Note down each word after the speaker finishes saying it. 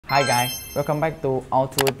Hi guys, welcome back to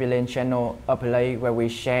Autodata channel, a place where we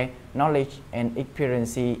share knowledge and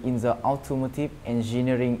experience in the automotive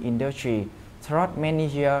engineering industry. Throughout many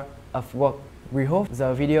years of work, we hope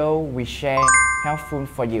the video we share helpful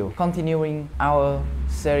for you. Continuing our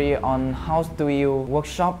series on how to use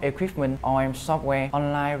workshop equipment or software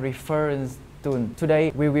online reference tool.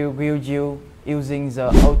 Today we will build you using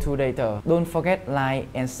the Autodata. Don't forget like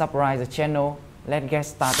and subscribe the channel. Let's get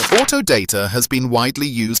started. Autodata has been widely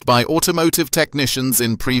used by automotive technicians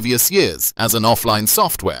in previous years as an offline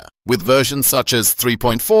software, with versions such as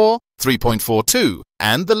 3.4, 3.42,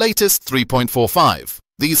 and the latest 3.45.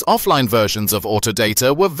 These offline versions of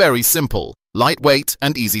Autodata were very simple, lightweight,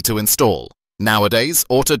 and easy to install. Nowadays,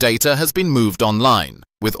 Autodata has been moved online.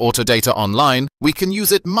 With Autodata Online, we can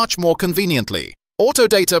use it much more conveniently.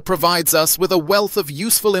 Autodata provides us with a wealth of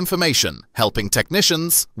useful information, helping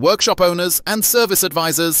technicians, workshop owners, and service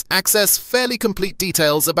advisors access fairly complete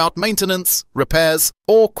details about maintenance, repairs,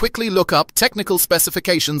 or quickly look up technical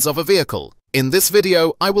specifications of a vehicle. In this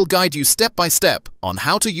video, I will guide you step by step on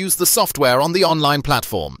how to use the software on the online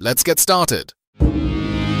platform. Let's get started.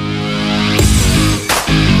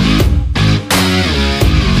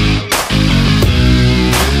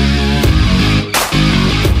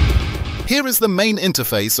 Here is the main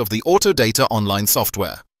interface of the Autodata online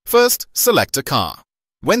software. First, select a car.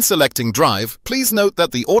 When selecting Drive, please note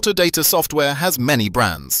that the Autodata software has many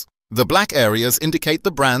brands. The black areas indicate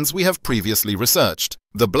the brands we have previously researched.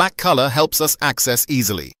 The black color helps us access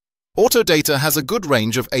easily. Autodata has a good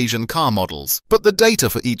range of Asian car models, but the data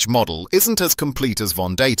for each model isn't as complete as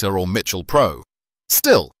Data or Mitchell Pro.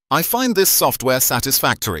 Still, I find this software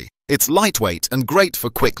satisfactory. It's lightweight and great for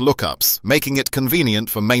quick lookups, making it convenient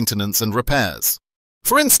for maintenance and repairs.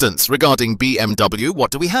 For instance, regarding BMW, what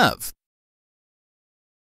do we have?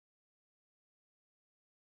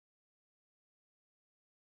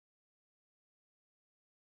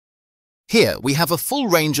 Here we have a full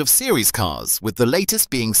range of series cars, with the latest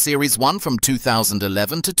being Series 1 from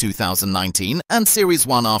 2011 to 2019, and Series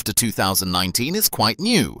 1 after 2019 is quite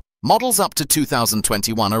new. Models up to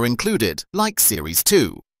 2021 are included, like Series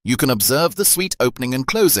 2. You can observe the suite opening and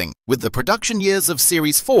closing, with the production years of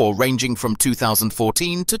Series 4 ranging from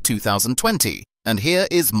 2014 to 2020, and here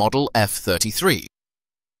is model F33.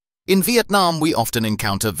 In Vietnam, we often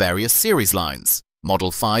encounter various series lines, model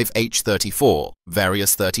 5H34,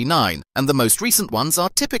 various 39, and the most recent ones are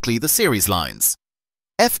typically the series lines.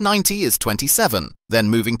 F90 is 27, then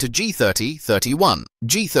moving to G30, 31,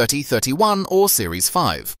 G30, 31 or Series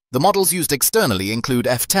 5. The models used externally include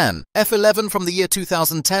F10, F11 from the year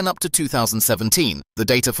 2010 up to 2017. The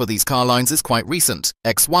data for these car lines is quite recent,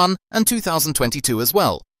 X1 and 2022 as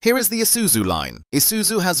well. Here is the Isuzu line.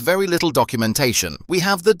 Isuzu has very little documentation. We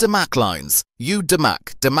have the DeMac lines, U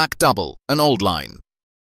DeMac, DeMac Double, an old line.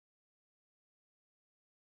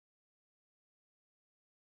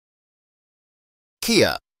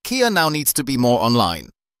 Kia. Kia now needs to be more online.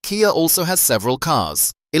 Kia also has several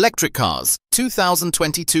cars. Electric cars,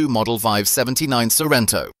 2022 model 579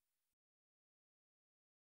 Sorento.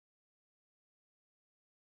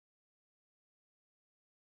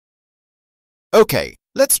 Okay,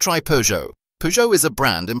 let's try Peugeot. Peugeot is a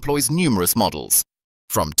brand employs numerous models,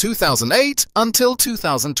 from 2008 until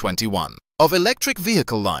 2021, of electric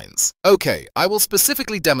vehicle lines. Okay, I will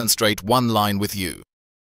specifically demonstrate one line with you.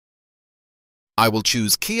 I will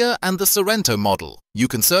choose Kia and the Sorento model. You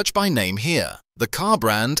can search by name here, the car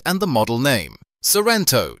brand and the model name.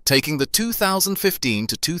 Sorento, taking the 2015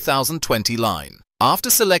 to 2020 line. After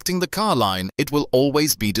selecting the car line, it will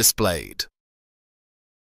always be displayed.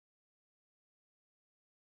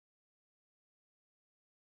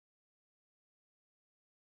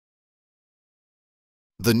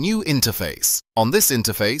 The new interface. On this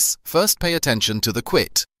interface, first pay attention to the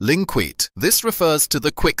quit, link quit. This refers to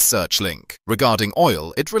the quick search link. Regarding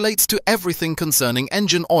oil, it relates to everything concerning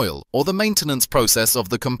engine oil or the maintenance process of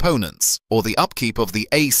the components, or the upkeep of the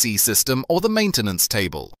AC system or the maintenance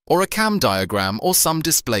table, or a cam diagram or some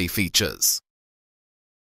display features.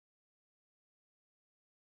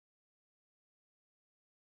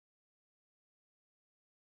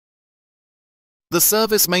 The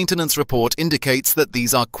service maintenance report indicates that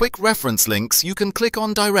these are quick reference links you can click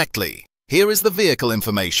on directly. Here is the vehicle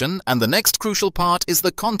information, and the next crucial part is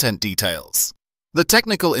the content details. The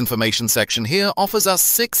technical information section here offers us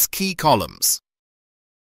 6 key columns.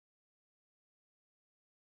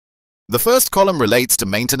 The first column relates to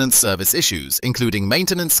maintenance service issues, including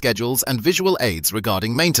maintenance schedules and visual aids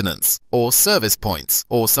regarding maintenance, or service points,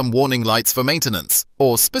 or some warning lights for maintenance,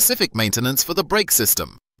 or specific maintenance for the brake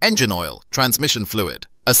system, engine oil, transmission fluid,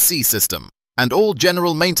 a C system, and all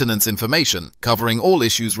general maintenance information covering all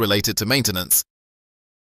issues related to maintenance.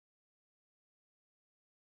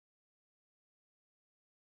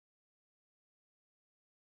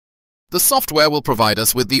 The software will provide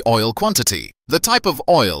us with the oil quantity, the type of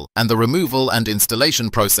oil, and the removal and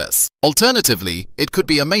installation process. Alternatively, it could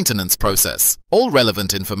be a maintenance process. All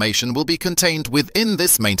relevant information will be contained within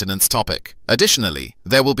this maintenance topic. Additionally,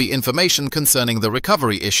 there will be information concerning the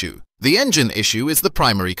recovery issue. The engine issue is the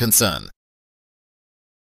primary concern.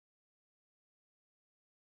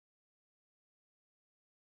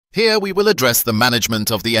 Here we will address the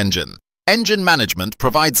management of the engine. Engine management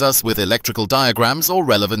provides us with electrical diagrams or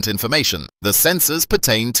relevant information. The sensors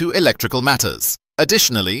pertain to electrical matters.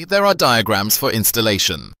 Additionally, there are diagrams for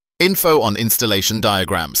installation. Info on installation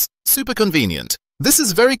diagrams. Super convenient. This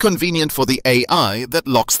is very convenient for the AI that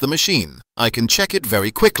locks the machine. I can check it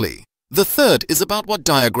very quickly. The third is about what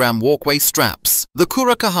diagram walkway straps. The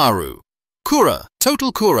Kura Kaharu. Kura.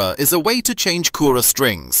 Total Kura is a way to change Kura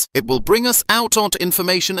strings. It will bring us out onto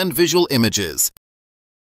information and visual images.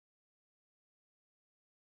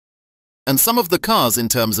 And some of the cars in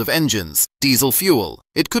terms of engines, diesel fuel.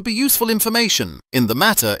 It could be useful information. In the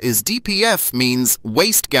matter is DPF means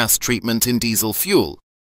waste gas treatment in diesel fuel.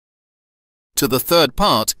 To the third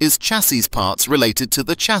part is chassis parts related to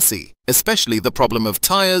the chassis, especially the problem of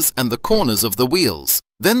tires and the corners of the wheels.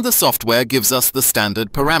 Then the software gives us the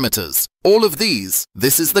standard parameters. All of these,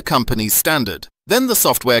 this is the company's standard. Then the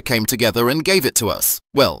software came together and gave it to us.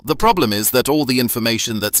 Well, the problem is that all the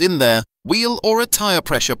information that's in there, wheel or a tire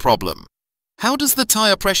pressure problem. How does the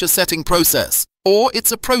tire pressure setting process? Or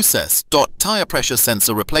it's a process. Tire pressure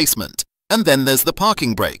sensor replacement. And then there's the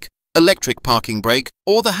parking brake, electric parking brake,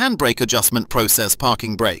 or the handbrake adjustment process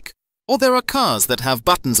parking brake. Or there are cars that have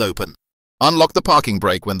buttons open. Unlock the parking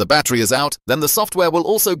brake when the battery is out, then the software will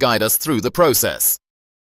also guide us through the process.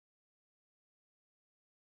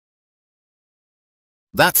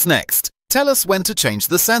 That's next. Tell us when to change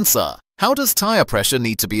the sensor. How does tire pressure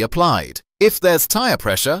need to be applied? If there's tire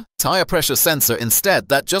pressure sensor instead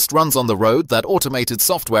that just runs on the road, that automated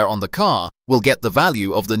software on the car will get the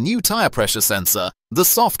value of the new tire pressure sensor. The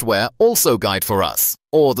software also guide for us,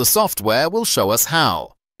 or the software will show us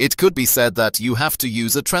how. It could be said that you have to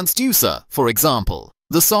use a transducer, for example.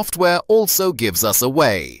 The software also gives us a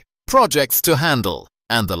way. Projects to handle.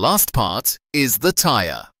 And the last part is the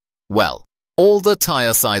tire. Well, all the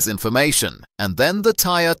tire size information, and then the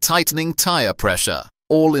tire tightening tire pressure.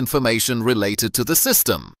 All information related to the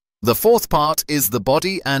system. The fourth part is the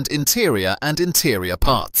body and interior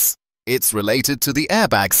parts. It's related to the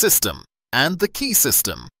airbag system and the key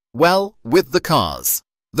system. Well, with the cars,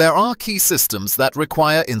 there are key systems that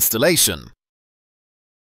require installation.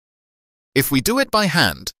 If we do it by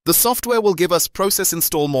hand, the software will give us process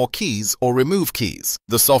install more keys or remove keys.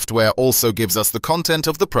 The software also gives us the content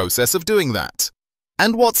of the process of doing that.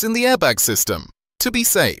 And what's in the airbag system? To be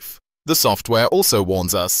safe. The software also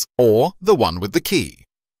warns us, or the one with the key.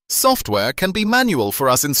 Software can be manual for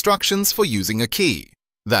us instructions for using a key.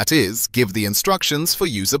 That is, give the instructions for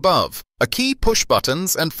use above. A key push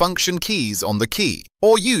buttons and function keys on the key,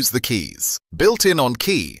 or use the keys. Built in on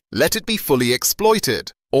key, let it be fully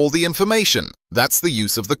exploited. All the information, that's the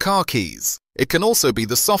use of the car keys. It can also be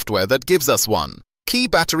the software that gives us one. Key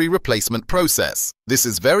battery replacement process. This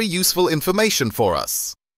is very useful information for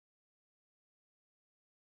us.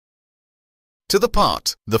 To the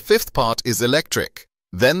part. The fifth part is electric.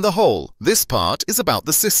 Then the whole. This part is about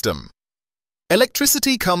the system.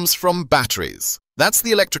 Electricity comes from batteries. That's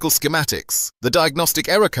the electrical schematics, the diagnostic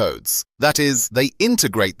error codes. That is, they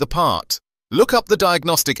integrate the part. Look up the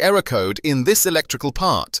diagnostic error code in this electrical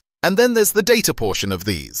part. And then there's the data portion of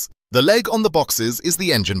these. The leg on the boxes is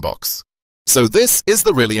the engine box. So this is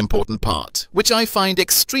the really important part, which I find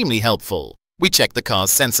extremely helpful. We check the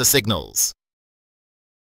car's sensor signals.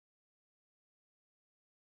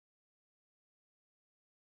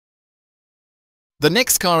 The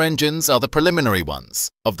next car engines are the preliminary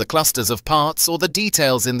ones, of the clusters of parts or the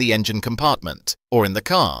details in the engine compartment, or in the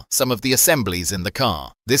car, some of the assemblies in the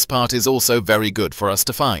car. This part is also very good for us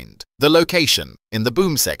to find. The location, in the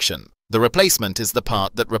boom section. The replacement is the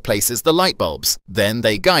part that replaces the light bulbs, then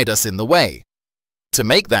they guide us in the way. To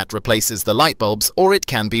make that replaces the light bulbs or it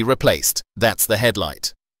can be replaced, that's the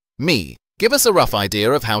headlight. Give us a rough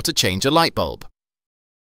idea of how to change a light bulb.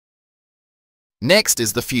 Next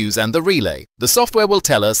is the fuse and the relay. The software will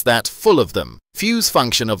tell us that full of them. Fuse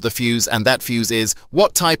function of the fuse, and that fuse is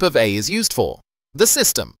what type of A is used for. The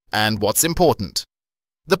system and what's important.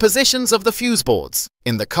 The positions of the fuse boards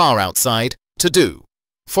in the car outside to do.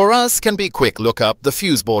 For us can be quick look up the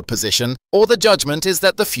fuse board position, or the judgment is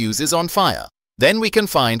that the fuse is on fire. Then we can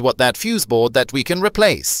find what that fuse board that we can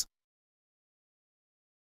replace.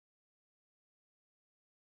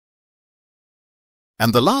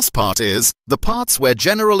 And the last part is the parts where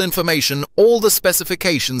general information, all the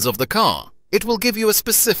specifications of the car. It will give you a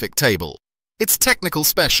specific table. It's technical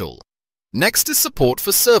special. Next is support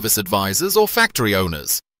for service advisors or factory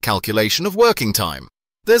owners, calculation of working time.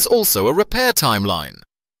 There's also a repair timeline.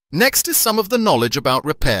 Next is some of the knowledge about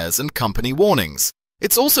repairs and company warnings.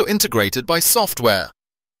 It's also integrated by software,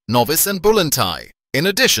 Novice and Bullentai. In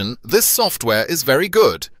addition, this software is very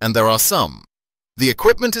good, and there are some. The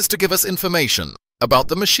equipment is to give us information about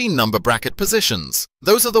the machine number bracket positions.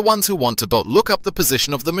 Those are the ones who want to look up the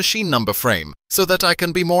position of the machine number frame so that I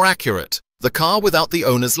can be more accurate. The car without the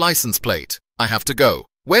owner's license plate. I have to go.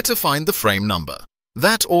 Where to find the frame number?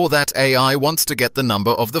 That AI wants to get the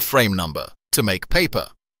number of the frame number to make paper.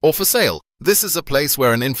 Or for sale. This is a place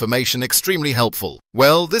where an information extremely helpful.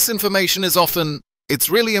 Well, this information is it's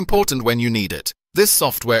really important when you need it. This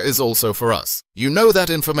software is also for us. You know that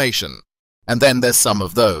information. And then there's some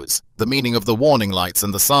of those. The meaning of the warning lights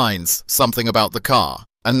and the signs, something about the car.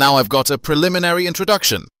 And now I've got a preliminary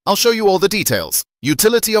introduction. I'll show you all the details.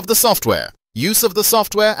 Utility of the software. Use of the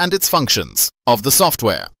software and its functions of the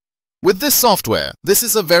software. With this software, this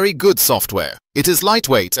is a very good software. It is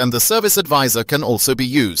lightweight and the service advisor can also be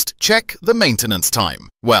used. Check the maintenance time.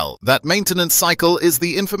 Well, that maintenance cycle is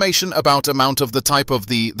the information about amount of the type of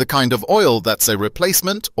the kind of oil that's a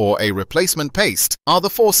replacement or a replacement paste are the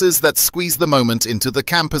forces that squeeze the moment into the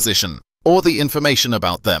cam position or the information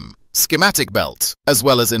about them. Schematic belt, as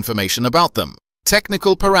well as information about them.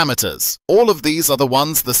 Technical parameters. All of these are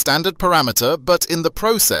the standard parameter, but in the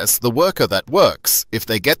process, the worker that works, if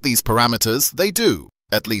they get these parameters, they do.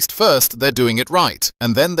 At least first, they're doing it right,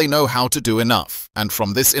 and then they know how to do enough. And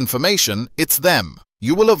from this information, it's them.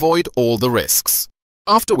 You will avoid all the risks.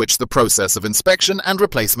 After which the process of inspection and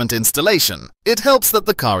replacement installation. It helps that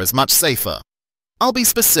the car is much safer. I'll be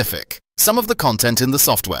specific. Some of the content in the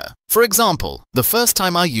software. For example, the first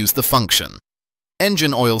time I used the function.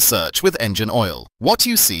 Engine oil search with engine oil. What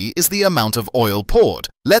you see is the amount of oil poured.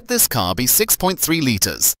 Let this car be 6.3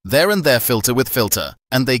 liters, there and there filter with filter,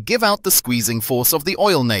 and they give out the squeezing force of the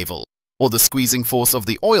oil navel, or the squeezing force of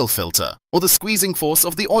the oil filter, or the squeezing force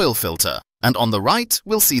of the oil filter. And on the right,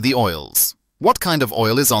 we'll see the oils. What kind of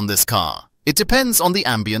oil is on this car? It depends on the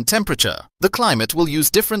ambient temperature. The climate will use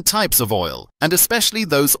different types of oil, and especially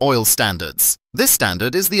those oil standards. This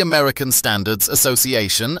standard is the American Standards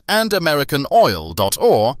Association and American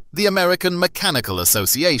Oil.org. The American Mechanical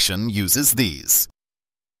Association uses these.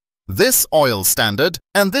 This oil standard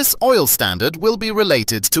and this oil standard will be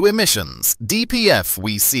related to emissions. DPF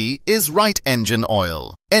we see is right engine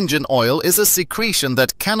oil. Engine oil is a secretion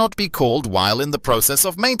that cannot be called while in the process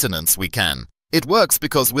of maintenance we can. It works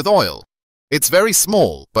because with oil. It's very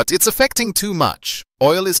small, but it's affecting too much.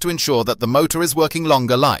 Oil is to ensure that the motor is working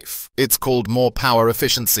longer life. It's called more power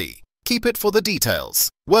efficiency. Keep it for the details.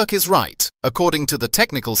 Work is right, according to the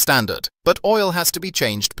technical standard, but oil has to be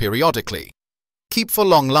changed periodically. Keep for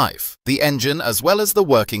long life, the engine as well as the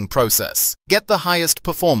working process. Get the highest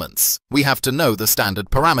performance. We have to know the standard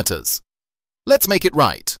parameters. Let's make it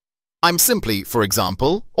right. I'm simply, for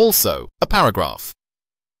example, also a paragraph.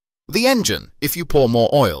 The engine, if you pour more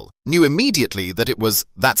oil, knew immediately that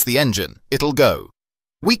that's the engine, it'll go.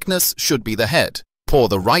 Weakness should be the head. Pour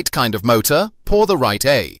the right kind of motor, pour the right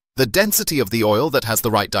A. The density of the oil that has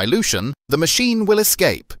the right dilution, the machine will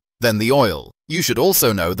escape. Then the oil. You should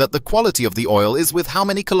also know that the quality of the oil is with how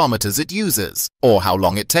many kilometers it uses, or how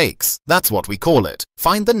long it takes. That's what we call it.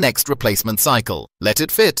 Find the next replacement cycle. Let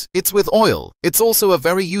it fit. It's with oil. It's also a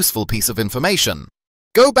very useful piece of information.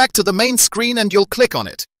 Go back to the main screen and you'll click on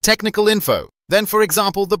it. Technical info. Then, for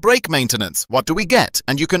example, the brake maintenance. What do we get?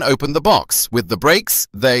 And you can open the box. With the brakes,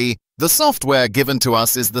 the software given to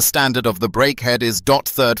us is the standard of the brake head is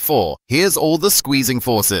 .34. Here's all the squeezing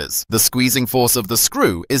forces. The squeezing force of the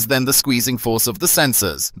screw is then the squeezing force of the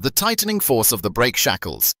sensors. The tightening force of the brake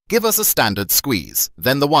shackles. Give us a standard squeeze.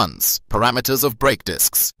 Then the ones. Parameters of brake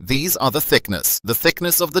discs. These are the thickness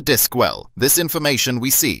of the disc well. This information we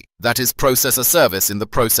see. That is processor service in the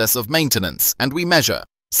process of maintenance. And we measure.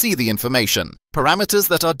 See the information. Parameters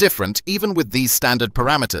that are different even with these standard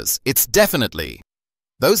parameters. It's definitely.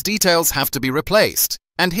 Those details have to be replaced.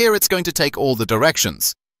 And here it's going to take all the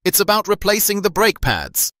directions. It's about replacing the brake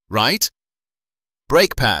pads, right?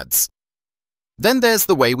 Brake pads. Then there's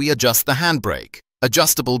the way we adjust the handbrake.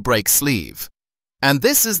 Adjustable brake sleeve. And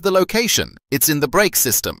this is the location. It's in the brake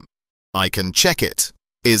system. I can check it.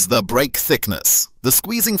 Is the brake thickness. The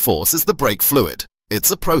squeezing force is the brake fluid.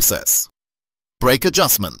 It's a process. Brake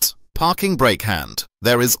adjustment. parking brake hand.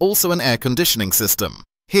 There is also an air conditioning system.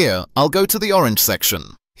 Here, I'll go to the orange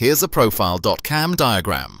section. Here's a profile.cam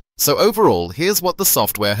diagram. So overall, here's what the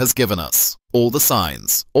software has given us. All the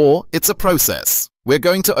signs. Or, it's a process. We're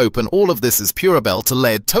going to open all of this as Purabel to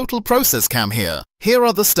LED total process cam here. Here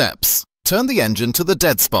are the steps. Turn the engine to the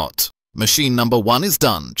dead spot. Machine number 1 is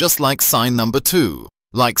done, just like sign number 2.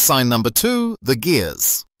 Like sign number 2, the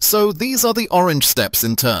gears. So these are the orange steps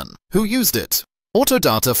in turn. Who used it?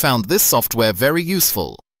 Autodata found this software very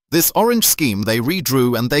useful. This orange scheme they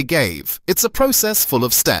redrew and they gave. It's a process full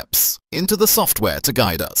of steps into the software to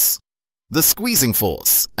guide us. The squeezing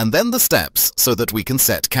force, and then the steps so that we can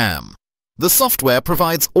set cam. The software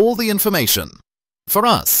provides all the information. For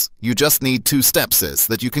us, you just need 2 stepses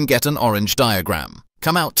that you can get an orange diagram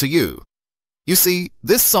come out to you. You see,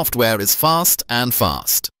 this software is fast and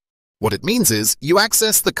fast. What it means is, you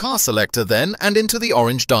access the car selector then and into the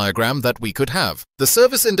orange diagram that we could have. The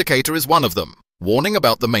service indicator is one of them. Warning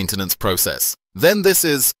about the maintenance process. Then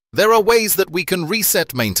there are ways that we can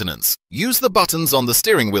reset maintenance. Use the buttons on the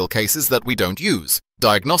steering wheel cases that we don't use.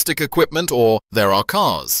 Diagnostic equipment, or there are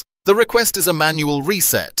cars. The request is a manual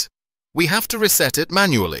reset. We have to reset it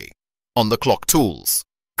manually. On the clock tools.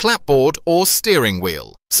 Clapboard or steering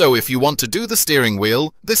wheel. So if you want to do the steering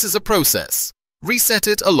wheel, this is a process. Reset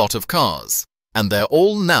it a lot of cars. And they're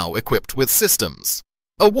all now equipped with systems.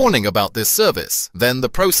 A warning about this service, then the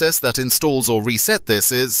process that installs or reset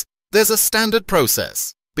this is, there's a standard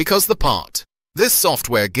process, because this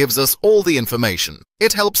software gives us all the information.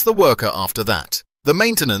 It helps the worker after that. The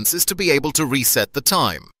maintenance is to be able to reset the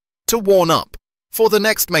time, to warn up. For the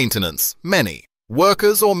next maintenance, many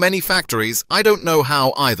workers or many factories, I don't know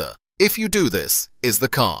how either. If you do this, is the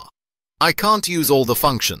car. I can't use all the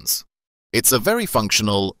functions. It's a very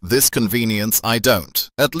functional, this convenience I don't,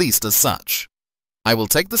 at least as such. I will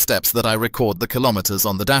take the steps that I record the kilometers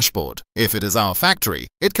on the dashboard. If it is our factory,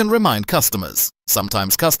 it can remind customers.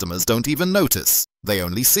 Sometimes customers don't even notice. They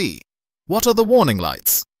only see. What are the warning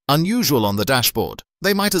lights? Unusual on the dashboard.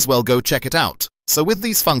 They might as well go check it out. So with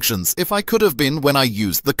these functions, if I could have been when I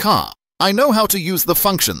used the car. I know how to use the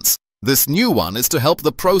functions. This new one is to help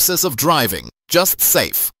the process of driving. Just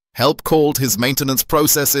safe. Help called his maintenance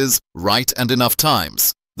processes right and enough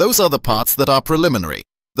times. Those are the parts that are preliminary.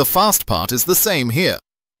 The fast part is the same here.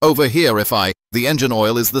 Over here the engine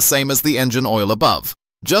oil is the same as the engine oil above.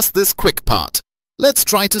 Just this quick part. Let's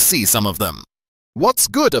try to see some of them. What's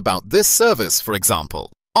good about this service, for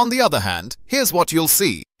example? On the other hand, here's what you'll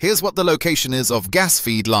see. Here's what the location is of gas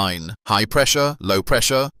feed line, high pressure, low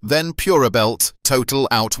pressure, then Purabelt, total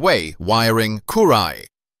outweigh, wiring, Kurai.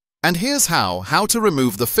 And here's how to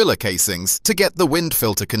remove the filler casings to get the wind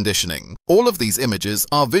filter conditioning. All of these images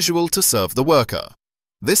are visual to serve the worker.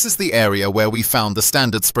 This is the area where we found the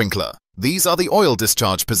standard sprinkler. These are the oil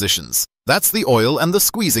discharge positions. That's the oil and the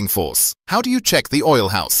squeezing force. How do you check the oil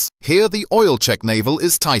house? Here the oil check navel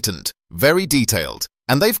is tightened. Very detailed.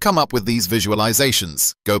 And they've come up with these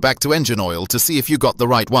visualizations. Go back to engine oil to see if you got the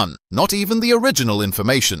right one. Not even the original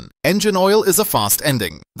information. Engine oil is a fast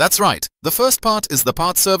ending. That's right. The first part is the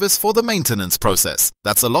part service for the maintenance process.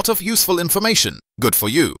 That's a lot of useful information. Good for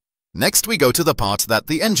you. Next we go to the part that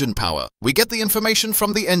the engine power. We get the information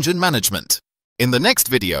from the engine management. In the next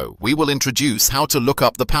video, we will introduce how to look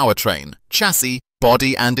up the powertrain, chassis,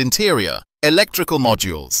 body and interior, electrical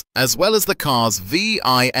modules, as well as the car's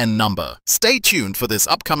VIN number. Stay tuned for this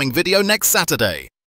upcoming video next Saturday.